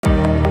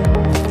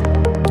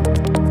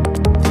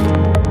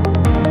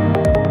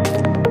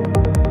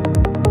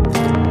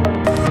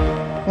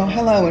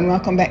Hello and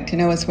welcome back to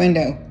Noah's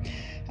Window.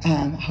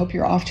 I hope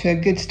you're off to a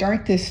good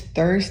start this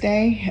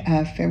Thursday,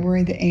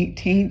 February the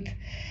 18th.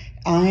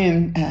 I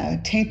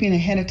am taping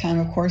ahead of time,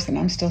 of course, and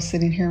I'm still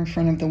sitting here in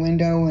front of the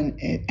window,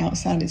 and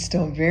outside it's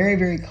still very,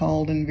 very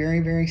cold and very,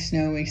 very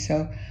snowy.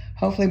 So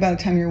hopefully by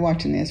the time you're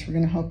watching this, we're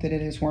going to hope that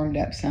it has warmed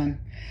up some.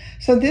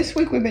 So this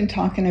week we've been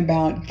talking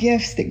about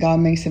gifts that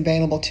God makes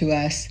available to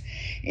us.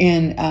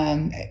 And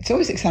it's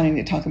always exciting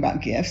to talk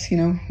about gifts. You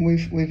know,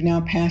 we've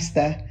now passed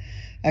the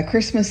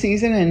Christmas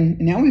season, and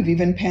now we've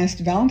even passed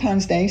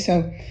Valentine's Day.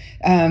 So,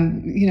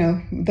 you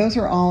know, those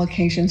are all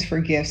occasions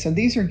for gifts. So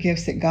these are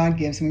gifts that God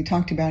gives. And we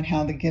talked about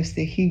how the gifts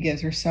that He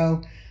gives are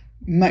so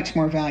much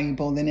more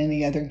valuable than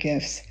any other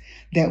gifts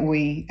that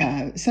we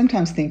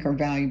sometimes think are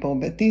valuable.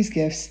 But these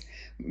gifts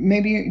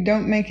maybe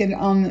don't make it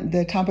on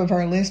the top of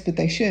our list, but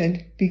they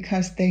should,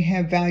 because they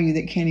have value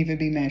that can't even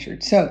be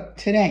measured. So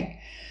today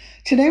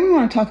we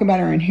want to talk about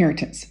our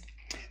inheritance.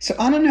 So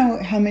I don't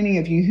know how many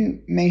of you who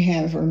may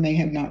have or may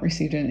have not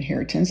received an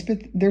inheritance, but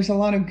there's a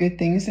lot of good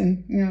things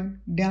and, you know,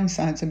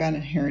 downsides about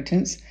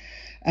inheritance.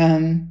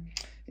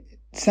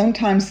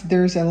 Sometimes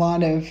there's a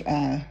lot of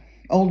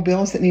old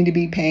bills that need to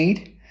be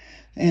paid,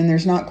 and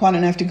there's not quite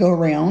enough to go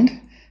around.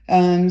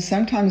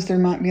 Sometimes there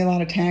might be a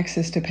lot of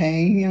taxes to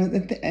pay. You know,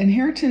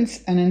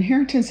 an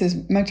inheritance,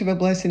 as much of a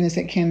blessing as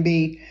it can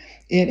be,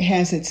 it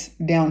has its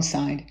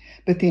downside.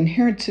 But the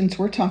inheritance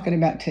we're talking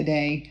about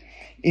today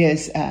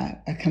is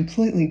a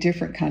completely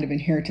different kind of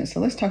inheritance. So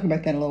let's talk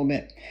about that a little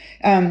bit.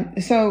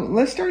 So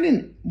let's start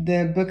in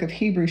the book of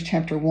Hebrews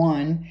chapter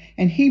 1.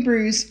 And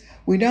Hebrews,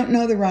 we don't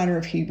know the writer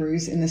of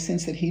Hebrews in the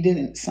sense that he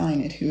didn't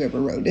sign it,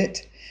 whoever wrote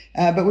it.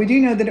 But we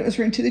do know that it was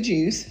written to the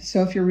Jews.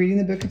 So if you're reading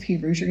the book of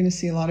Hebrews, you're going to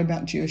see a lot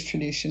about Jewish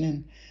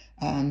tradition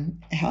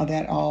and how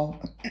that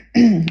all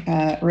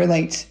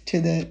relates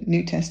to the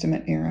New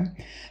Testament era.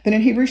 But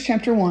in Hebrews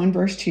chapter 1,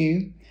 verse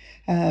 2,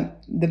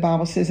 the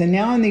Bible says, "And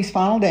now in these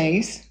final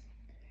days,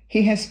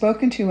 He has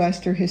spoken to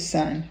us through His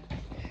Son.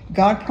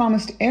 God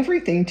promised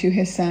everything to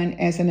His Son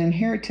as an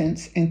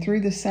inheritance, and through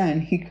the Son,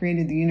 He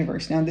created the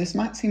universe." Now, this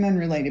might seem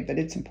unrelated, but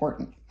it's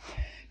important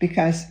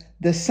because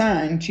the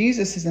Son,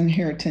 Jesus'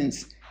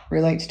 inheritance,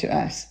 relates to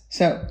us.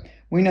 So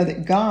we know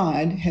that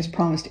God has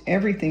promised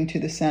everything to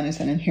the Son as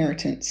an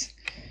inheritance,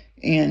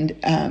 and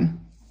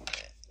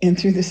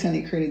through the Son,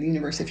 He created the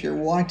universe. If you're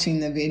watching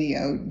the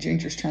video,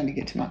 Ginger's trying to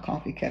get to my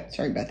coffee cup.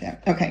 Sorry about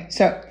that. Okay,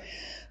 so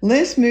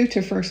let's move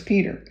to 1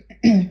 Peter.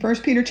 1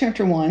 Peter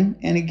chapter 1,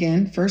 and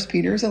again, 1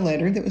 Peter is a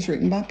letter that was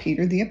written by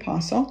Peter the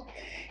apostle,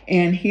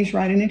 and he's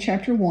writing in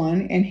chapter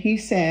 1, and he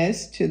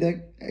says to the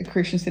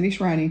Christians that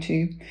he's writing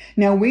to,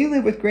 "Now we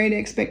live with great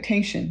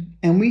expectation,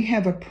 and we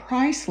have a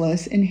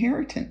priceless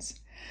inheritance,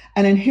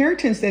 an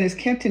inheritance that is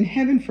kept in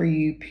heaven for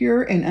you,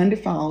 pure and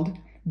undefiled,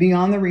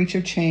 beyond the reach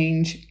of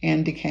change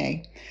and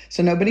decay."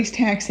 So nobody's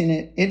taxing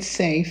it. It's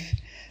safe.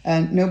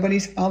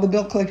 All the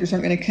bill collectors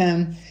aren't going to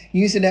come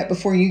use it up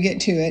before you get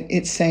to it.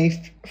 It's safe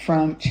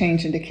from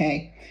change and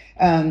decay.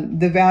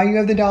 The value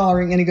of the dollar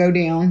ain't going to go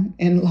down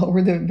and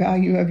lower the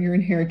value of your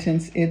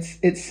inheritance.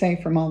 It's safe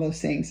from all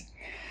those things.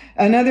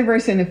 Another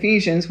verse in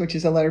Ephesians, which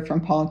is a letter from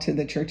Paul to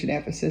the church at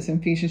Ephesus, in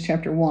Ephesians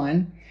chapter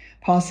 1,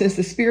 Paul says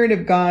the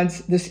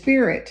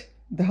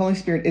Holy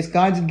Spirit is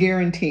God's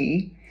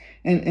guarantee.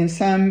 And in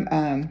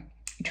some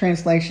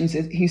translations,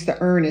 He's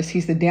the earnest,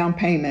 He's the down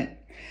payment,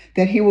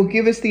 that He will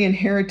give us the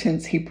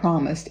inheritance He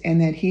promised, and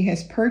that He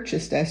has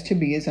purchased us to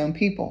be His own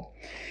people.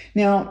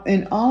 Now,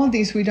 in all of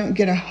these, we don't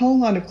get a whole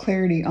lot of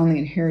clarity on the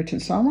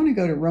inheritance. So I want to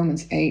go to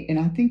Romans 8, and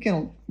I think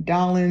it'll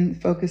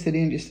focus it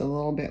in just a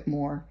little bit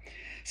more.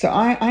 So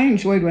I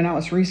enjoyed, when I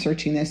was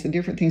researching this, the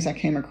different things I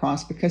came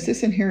across, because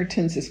this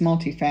inheritance is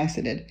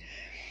multifaceted.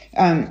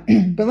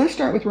 But let's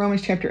start with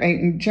Romans chapter 8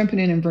 and jumping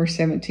in verse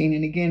 17.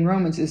 And again,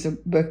 Romans is a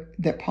book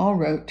that Paul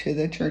wrote to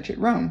the church at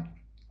Rome.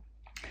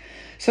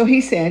 So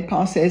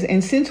Paul says,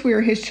 "And since we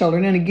are His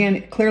children," and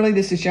again, clearly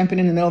this is jumping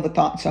in the middle of the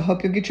thought, so I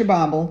hope you'll get your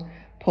Bible,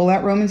 pull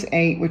out Romans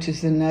 8, which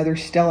is another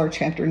stellar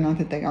chapter, not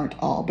that they aren't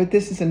all, but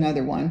this is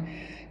another one.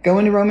 Go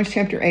into Romans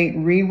chapter 8,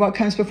 read what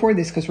comes before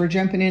this, because we're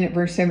jumping in at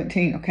verse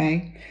 17,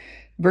 okay?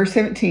 Verse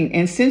 17,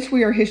 "And since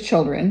we are His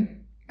children,"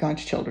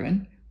 God's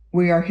children,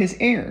 "we are His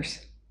heirs.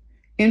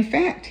 In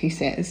fact," he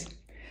says,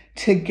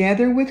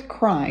 "together with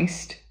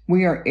Christ,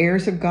 we are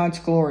heirs of God's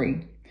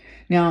glory."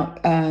 Now,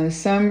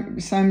 some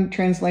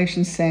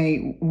translations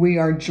say we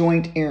are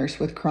joint heirs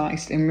with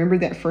Christ. And remember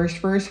that first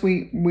verse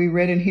we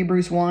read in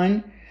Hebrews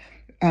 1?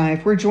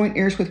 If we're joint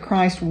heirs with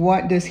Christ,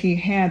 what does He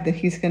have that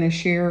He's going to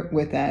share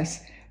with us?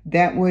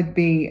 That would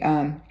be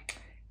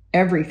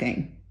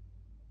everything.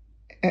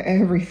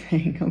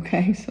 Everything,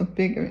 okay? So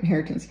big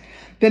inheritance.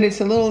 But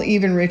it's a little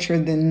even richer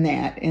than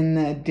that in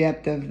the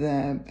depth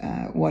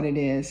of what it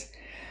is.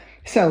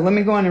 So let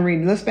me go on and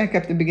read. Let's back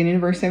up to the beginning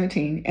of verse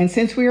 17. "And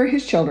since we are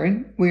His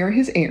children, we are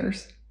His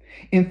heirs.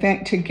 In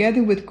fact,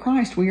 together with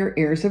Christ, we are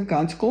heirs of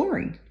God's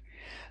glory.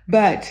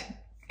 But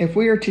if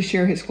we are to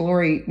share His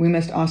glory, we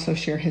must also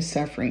share His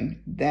suffering."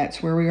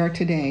 That's where we are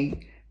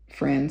today,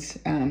 friends.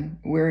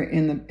 We're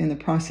in the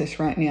process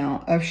right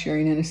now of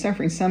sharing in His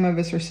suffering. Some of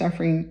us are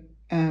suffering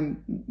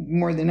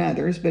more than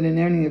others, but in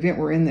any event,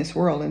 we're in this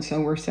world, and so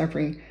we're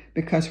suffering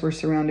because we're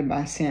surrounded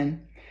by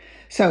sin.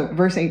 So,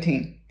 verse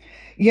 18,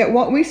 yet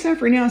what we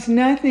suffer now is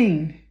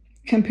nothing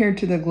compared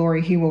to the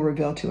glory he will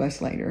reveal to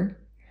us later.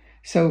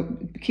 So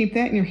keep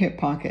that in your hip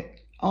pocket.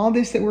 All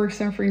this that we're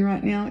suffering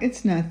right now,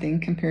 it's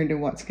nothing compared to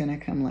what's going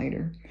to come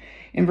later.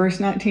 In verse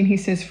 19, he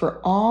says, for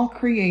all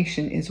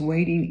creation is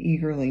waiting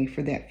eagerly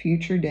for that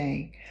future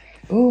day.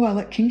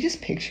 Oh, can you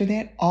just picture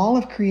that? All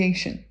of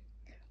creation,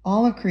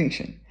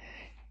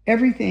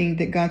 everything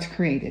that God's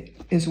created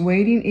is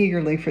waiting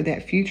eagerly for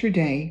that future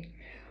day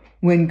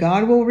when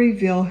God will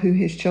reveal who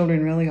his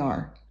children really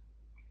are.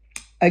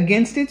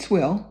 Against its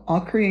will, all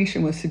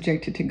creation was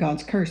subjected to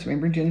God's curse.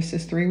 Remember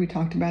Genesis 3, we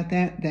talked about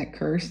that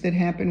curse that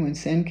happened when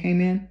sin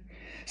came in.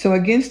 So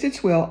against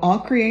its will, all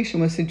creation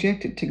was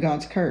subjected to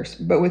God's curse.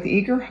 But with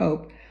eager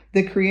hope,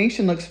 the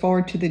creation looks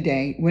forward to the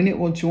day when it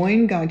will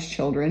join God's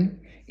children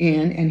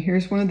in, and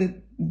here's one of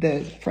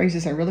the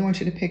phrases I really want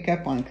you to pick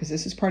up on, because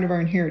this is part of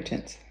our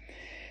inheritance.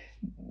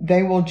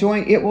 It will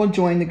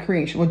join the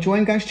creation, will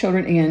join God's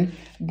children in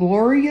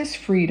glorious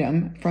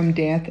freedom from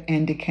death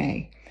and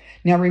decay.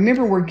 Now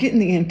remember, we're getting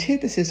the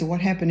antithesis of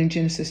what happened in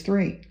Genesis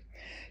 3.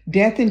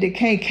 Death and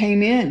decay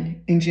came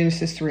in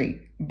Genesis 3.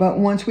 But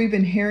once we've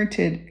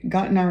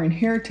gotten our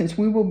inheritance,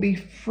 we will be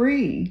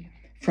free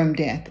from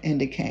death and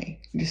decay.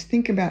 Just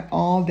think about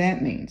all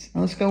that means.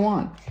 Now let's go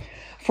on.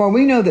 For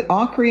we know that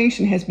all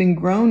creation has been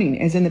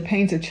groaning as in the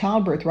pains of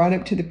childbirth right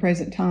up to the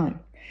present time.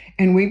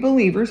 And we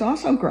believers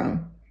also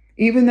groan,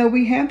 even though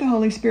we have the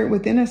Holy Spirit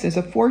within us as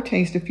a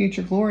foretaste of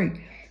future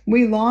glory.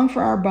 We long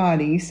for our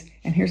bodies,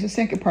 and here's the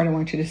second part I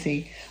want you to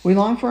see. We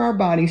long for our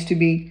bodies to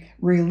be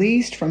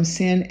released from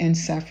sin and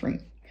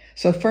suffering.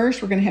 So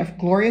first, we're going to have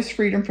glorious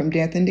freedom from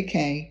death and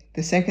decay.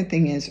 The second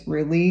thing is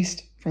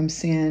released from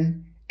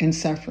sin and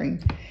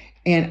suffering.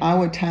 And I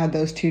would tie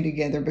those two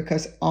together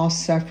because all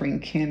suffering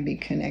can be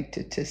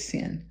connected to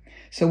sin.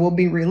 So we'll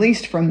be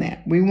released from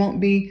that. We won't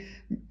be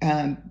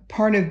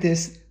part of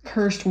this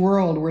cursed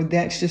world where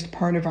that's just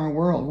part of our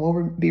world.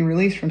 We'll be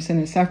released from sin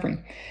and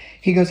suffering.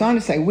 He goes on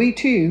to say, we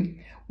too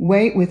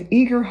wait with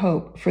eager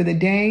hope for the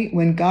day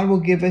when God will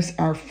give us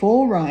our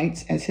full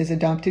rights as his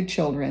adopted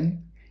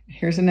children.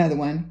 Here's another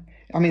one.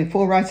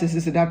 Full rights as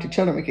his adopted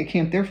children. We could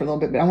camp there for a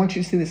little bit, but I want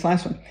you to see this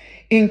last one.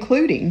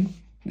 Including,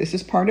 this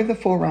is part of the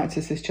full rights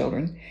as his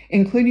children,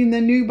 including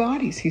the new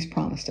bodies he's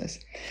promised us.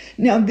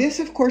 Now, this,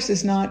 of course,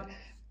 is not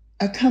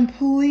a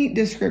complete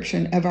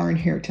description of our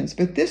inheritance,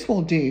 but this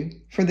will do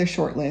for the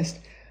short list.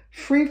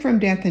 Free from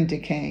death and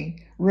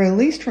decay,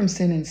 released from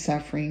sin and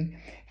suffering,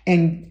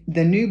 and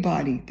the new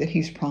body that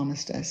he's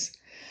promised us.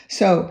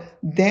 So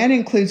that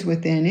includes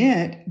within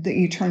it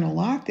the eternal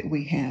life that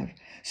we have.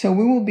 So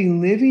we will be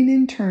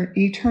living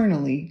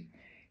eternally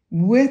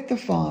with the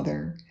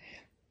Father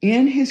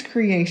in his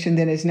creation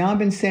that has now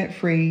been set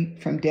free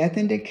from death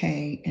and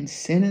decay and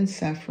sin and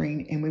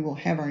suffering, and we will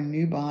have our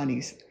new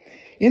bodies.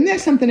 Isn't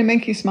that something to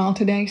make you smile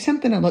today?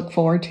 Something to look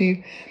forward to?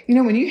 You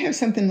know, when you have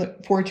something to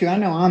look forward to, I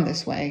know I'm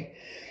this way.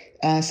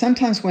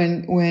 Sometimes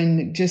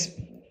when just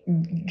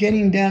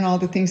getting done all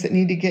the things that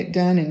need to get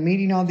done and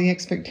meeting all the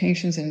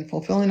expectations and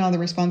fulfilling all the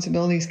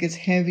responsibilities gets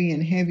heavy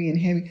and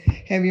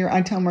heavier.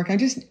 I tell Mark,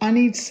 I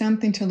need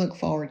something to look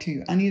forward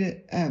to. I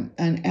need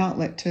an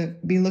outlet to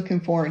be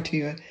looking forward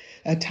to,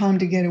 a time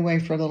to get away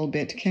for a little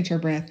bit, to catch our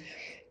breath.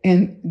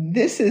 And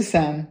this is,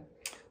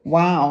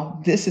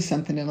 wow, this is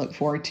something to look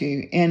forward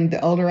to. And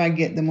the older I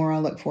get, the more I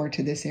look forward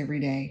to this every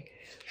day.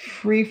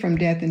 Free from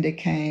death and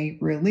decay,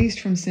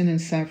 released from sin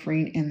and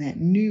suffering, and that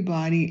new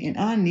body. And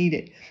I need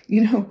it.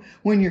 You know,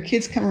 when your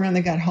kids come around,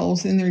 they got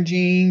holes in their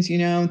jeans, you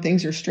know,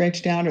 things are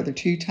stretched out or they're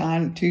too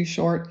tight or too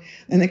short.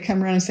 And they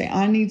come around and say,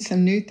 I need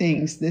some new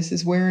things. This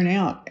is wearing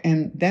out.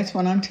 And that's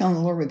what I'm telling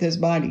the Lord with this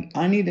body.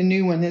 I need a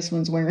new one. This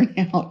one's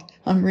wearing out.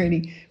 I'm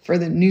ready for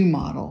the new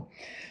model.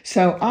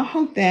 So I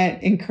hope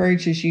that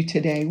encourages you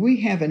today.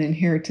 We have an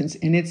inheritance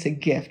and it's a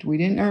gift. We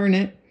didn't earn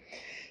it.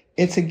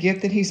 It's a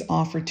gift that he's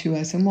offered to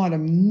us. And what a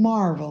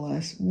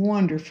marvelous,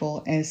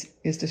 wonderful, as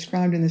is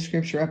described in the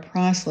scripture, a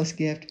priceless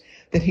gift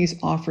that he's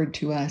offered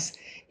to us.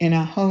 And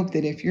I hope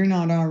that if you're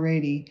not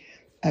already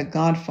a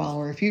God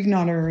follower, if you've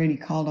not already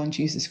called on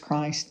Jesus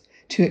Christ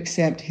to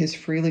accept his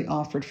freely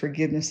offered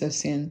forgiveness of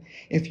sin,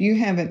 if you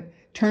haven't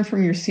turned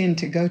from your sin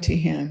to go to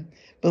him,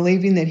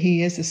 believing that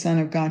he is the Son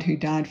of God who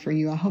died for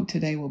you, I hope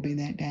today will be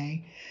that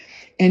day.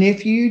 And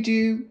if you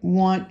do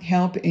want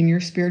help in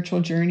your spiritual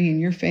journey, in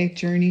your faith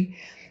journey,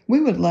 we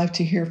would love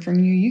to hear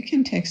from you. You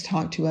can text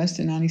talk to us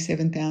to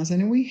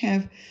 97,000 and we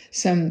have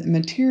some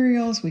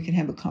materials. We can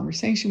have a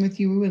conversation with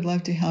you. We would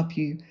love to help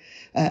you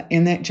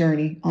on that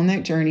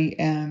journey,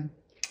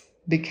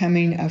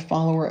 becoming a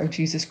follower of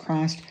Jesus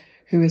Christ,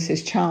 who is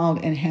his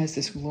child and has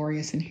this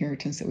glorious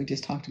inheritance that we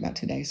just talked about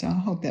today. So I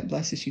hope that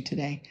blesses you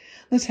today.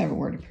 Let's have a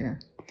word of prayer.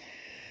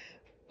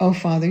 Oh,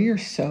 Father, you're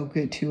so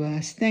good to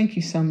us. Thank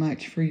you so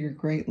much for your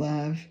great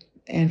love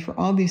and for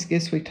all these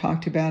gifts we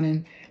talked about.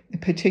 And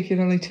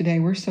particularly today,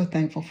 we're so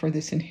thankful for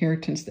this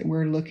inheritance that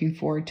we're looking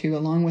forward to,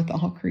 along with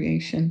all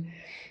creation.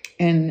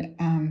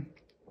 And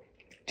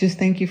Just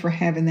thank you for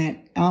having that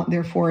out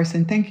there for us.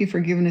 And thank you for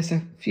giving us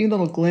a few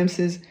little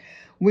glimpses.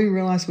 We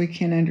realize we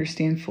can't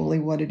understand fully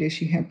what it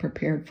is you have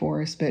prepared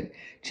for us, but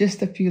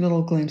just a few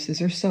little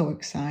glimpses are so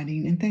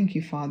exciting. And thank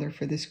you, Father,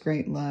 for this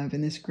great love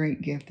and this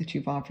great gift that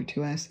you've offered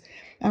to us.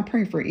 I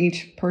pray for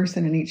each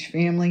person and each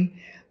family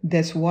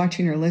that's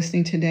watching or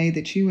listening today,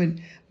 that you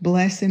would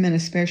bless them in a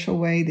special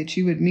way, that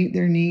you would meet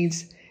their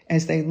needs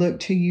as they look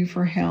to you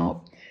for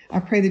help. I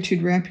pray that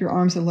you'd wrap your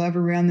arms of love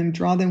around them,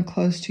 draw them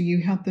close to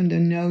you, help them to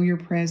know your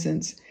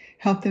presence,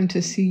 help them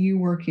to see you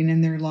working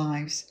in their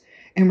lives.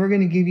 And we're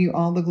going to give you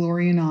all the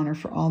glory and honor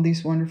for all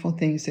these wonderful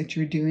things that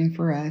you're doing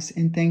for us.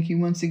 And thank you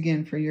once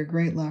again for your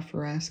great love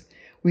for us.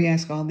 We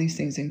ask all these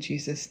things in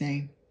Jesus'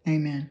 name.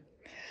 Amen.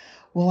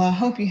 Well, I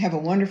hope you have a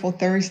wonderful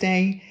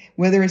Thursday,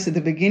 whether it's at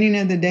the beginning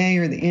of the day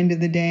or the end of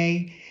the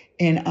day.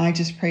 And I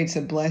just pray it's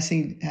a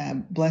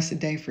blessed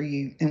day for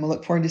you. And we'll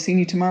look forward to seeing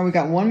you tomorrow. We've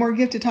got one more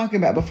gift to talk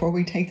about before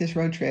we take this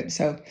road trip.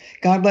 So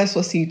God bless.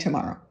 We'll see you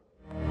tomorrow.